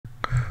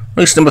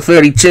Race number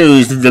 32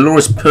 is the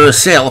Dolores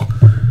Purcell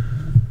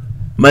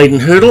maiden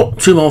hurdle.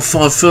 2 miles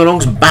 5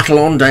 furlongs. Battle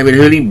On, David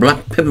Hurley.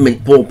 Black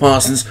Peppermint, Paul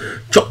Parsons.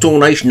 Choctaw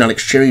Nation,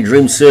 Alex Cherry.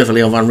 Dream Surfer,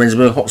 Leon van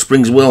Rensburg. Hot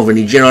Springs Well,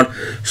 Vinnie Gerard.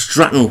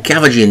 Stratton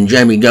Cavagin,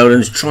 Jamie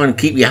Golans. Try and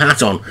Keep Your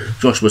Hat On,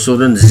 Joshua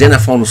Sutherland.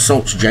 Xenophon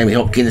Salts, Jamie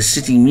Hopkins.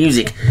 City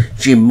Music,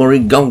 Jim Murray.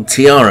 Gold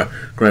Tiara,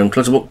 Graham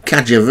Clutterbuck.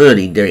 Cadger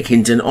Verde, Derek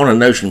Hinton. On a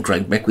Notion,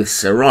 Craig Beckwith.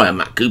 Soraya,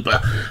 Matt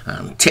Cooper.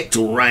 And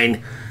Tectal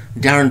Rain,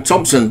 Darren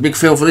Thompson. Big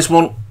feel for this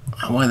one.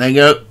 Away they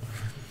go.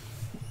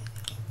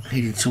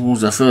 Headed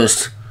towards the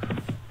first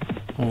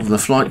of the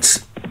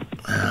flights,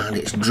 and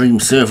it's Dream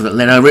Surfer that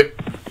led over it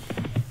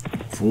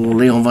for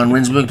Leon van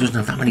Rensburg. Doesn't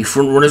have that many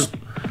front runners.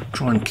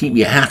 Try and Keep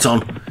Your Hat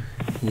On,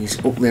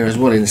 he's up there as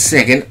well in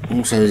second.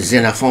 Also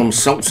Xenophon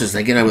Salts as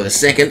they get over the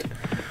second.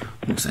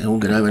 Looks they all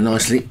get over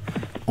nicely.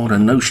 On a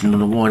Notion on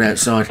the wide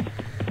outside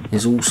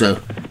is also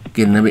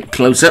getting a bit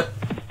closer.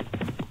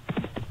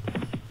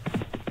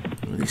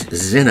 It's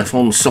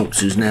Xenophon Salts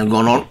who's now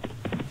gone on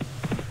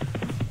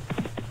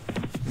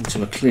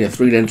into a clear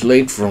 3-length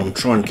lead from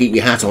Try and Keep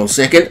Your Hat On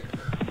second.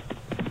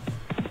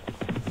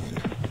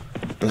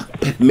 Black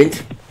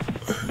Peppermint,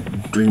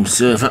 Dream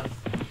Surfer,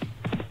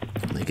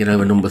 they get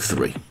over number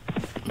 3,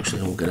 which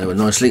they all get over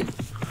nicely.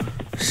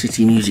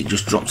 City Music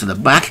just drops to the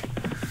back,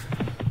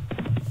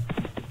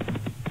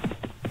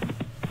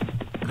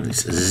 and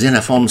it's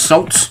Xenophon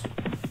Salts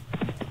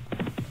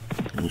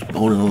who's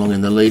bowling along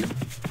in the lead.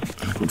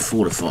 A good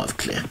 4 to 5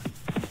 clear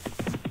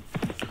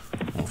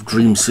of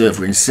Dream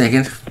Surfer in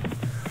second.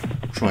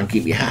 Try and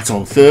Keep Your Hat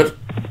On third.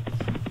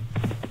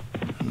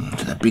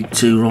 To the big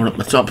 2 right up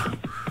the top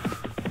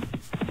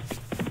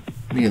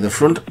near the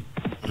front.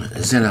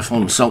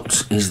 Xenophon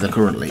Salts is the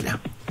current leader.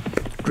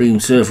 Dream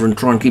Surfer and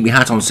Try and Keep Your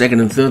Hat On second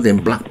and third. Then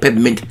Black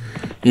Peppermint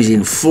is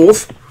in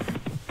fourth.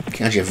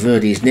 Cadger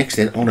Verde is next.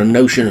 Then On a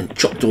Notion and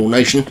Choctaw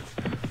Nation.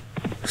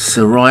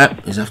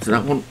 Soraya is after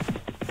that one.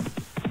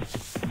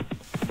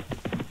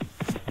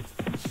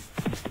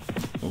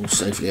 All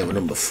safely over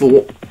number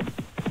 4.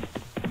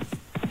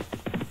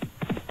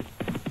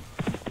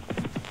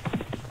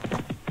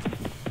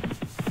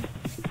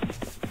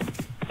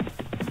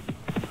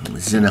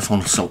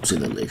 Xenophon Salts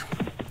in the lead.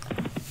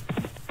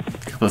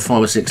 Couple of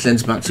 5 or 6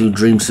 lengths back to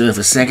Dream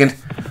Surfer second.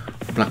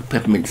 Black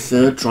Peppermint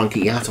third. Try and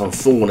Keep Your Hat On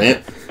 4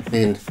 now.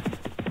 Then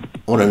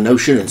On a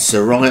Notion and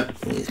Soraya.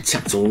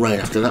 Tactile Rain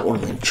after that one.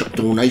 And then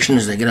Choctaw Nation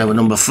as they get over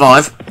number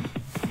 5.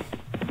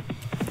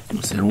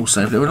 So they're all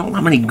safe. There are not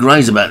that many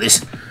greys about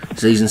this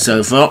season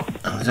so far.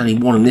 There's only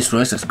one in this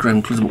race. That's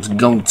Graham Clutterbuck's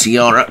Gold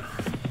Tiara.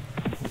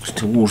 It's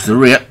towards the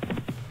rear,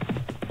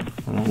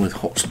 along with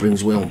Hot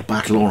Springs Well,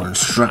 Battle On and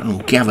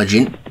Stratton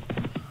Cavagin.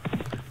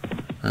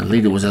 The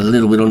leader was a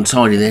little bit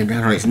untidy there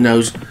down on its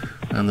nose,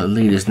 and the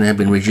leader's now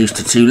been reduced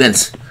to 2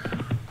 lengths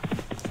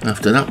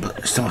after that, but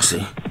it starts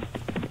to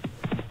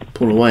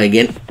pull away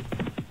again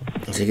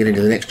as they get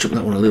into the next chunk.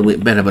 That one a little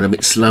bit better, but a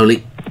bit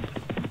slowly.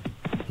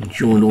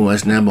 Joined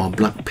almost now by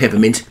Black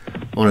Peppermint.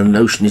 On a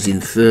Notion is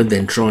in third.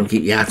 Then Try and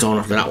Keep Your Hat On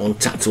after that one.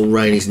 Tactile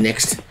Rain is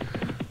next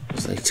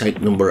as they take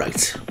number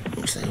 8,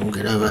 which they all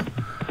get over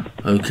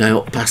okay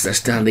up past their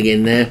stand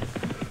again there.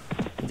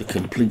 The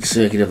complete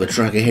circuit of the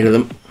track ahead of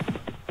them.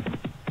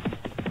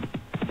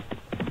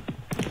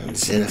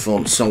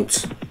 Xenophon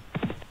Salts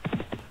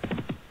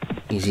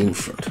is in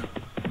front,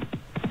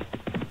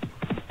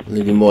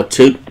 leading by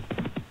 2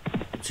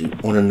 to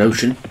On a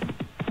Notion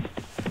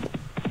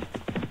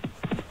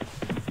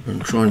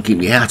and Try and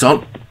Keep Your Hat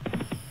On.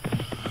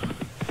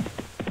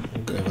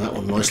 We'll get over that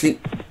one nicely.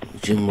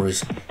 Jim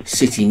Murray's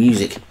City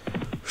Music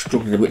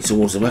struggling a bit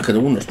towards the back of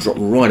the one. That's dropped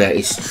right out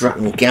is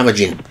Stratton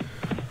Cavagin.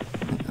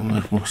 I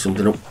might work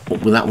something up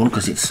with that one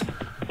because it's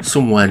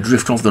somewhere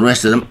adrift off the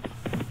rest of them.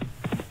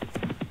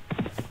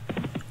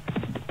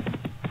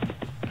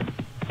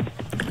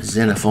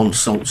 Xenophon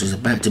Salts is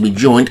about to be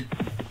joined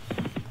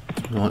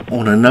by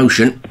On a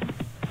Notion.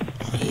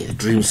 The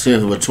Dream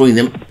Surfer between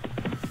them,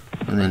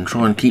 and then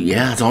Try and Keep Your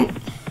Hat On.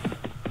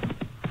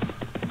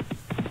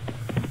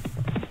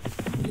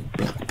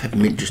 Black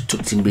Peppermint just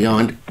tucked in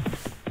behind.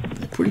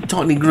 They're pretty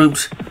tightly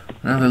grouped.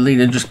 Now the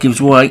leader just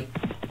gives way,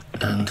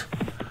 and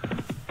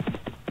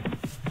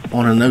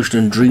On a Notion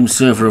and Dream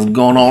Surfer have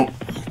gone on.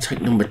 Take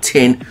number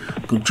 10.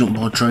 Good jump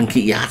by Try and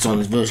Keep Your Hat On.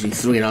 There's virtually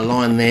 3 in a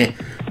line there.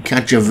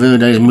 Cadger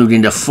Verde has moved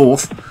into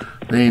 4th.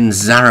 Then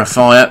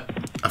Zarafire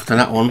after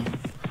that one.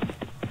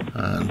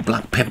 And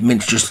Black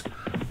Peppermint's just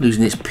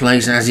losing its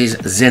place, as is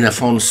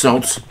Xenophon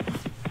Salts.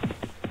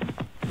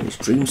 It's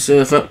Dream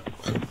Surfer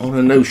and On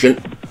a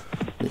Notion.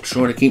 They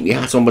try to keep your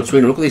hat on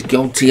between them. Look at this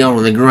Gold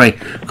Tiara, the grey,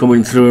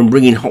 coming through and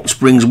bringing Hot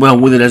Springs Well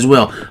with it as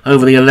well.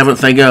 Over the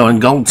 11th they go,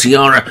 and Gold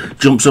Tiara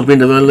jumps up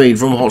into the lead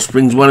from Hot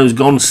Springs Well, who's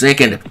gone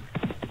second.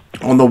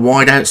 on the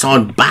wide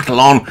outside. Battle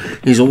On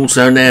is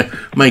also now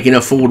making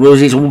a forward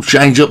move. It's all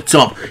change up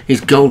top.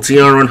 It's Gold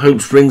Tiara and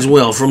Hope Springs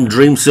Well from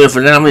Dream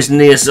Surfer down this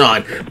near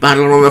side.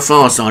 Battle On the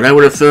far side.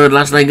 Over the third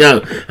last they go.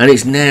 And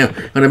it's now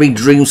going to be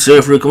Dream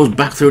Surfer who comes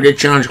back through the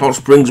challenge. Hot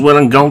Springs Well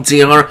and Gold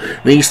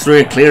Tiara. These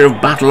three are clear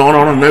of Battle On.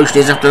 On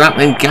notice after that,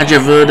 then Caja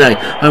Verde.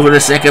 Over the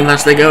second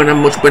last they go. And a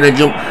much better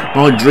jump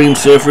by Dream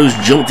Surfer who's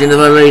jumped into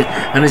the lead.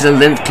 And is a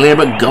length clear,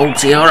 but Gold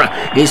Tiara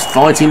is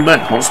fighting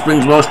back. Hot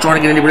Springs Well trying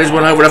to get into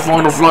Brisbane. Over the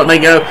final flight they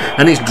go.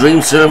 And it's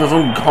Dream Surfer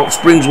from Hot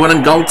Springs Well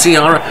and Gold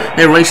Tiara.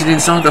 They're racing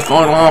inside the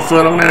final half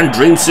furlong now, and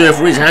Dream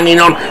Surfer is hanging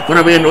on. Going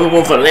to be another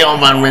one for Leon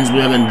Van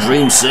Rensburg, and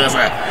Dream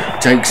Surfer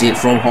takes it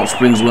from Hot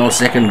Springs Well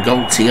second.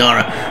 Gold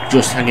Tiara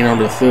just hanging on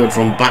to third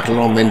from Battle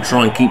On. Then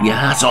Try and Keep Your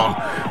Hat On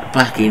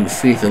back in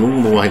fifth, and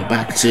all the way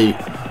back to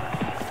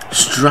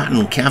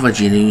Stratton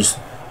Cavagin, who's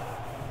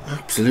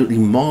absolutely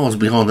miles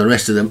behind the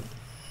rest of them.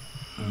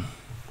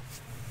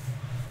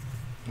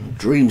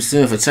 Dream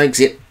Surfer takes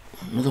it.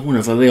 Another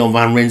winner for Leon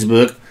Van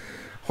Rensburg.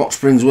 Hot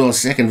Springs Well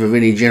second for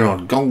Vinnie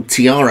Gerard. Gold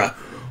Tiara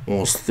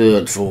was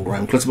third for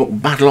Graham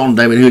Clutterbuck. Battle On,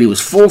 David Hooley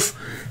was fourth.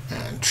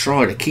 And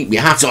Try to Keep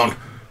Your Hat On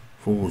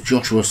for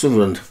Joshua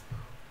Sutherland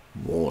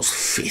was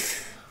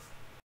fifth.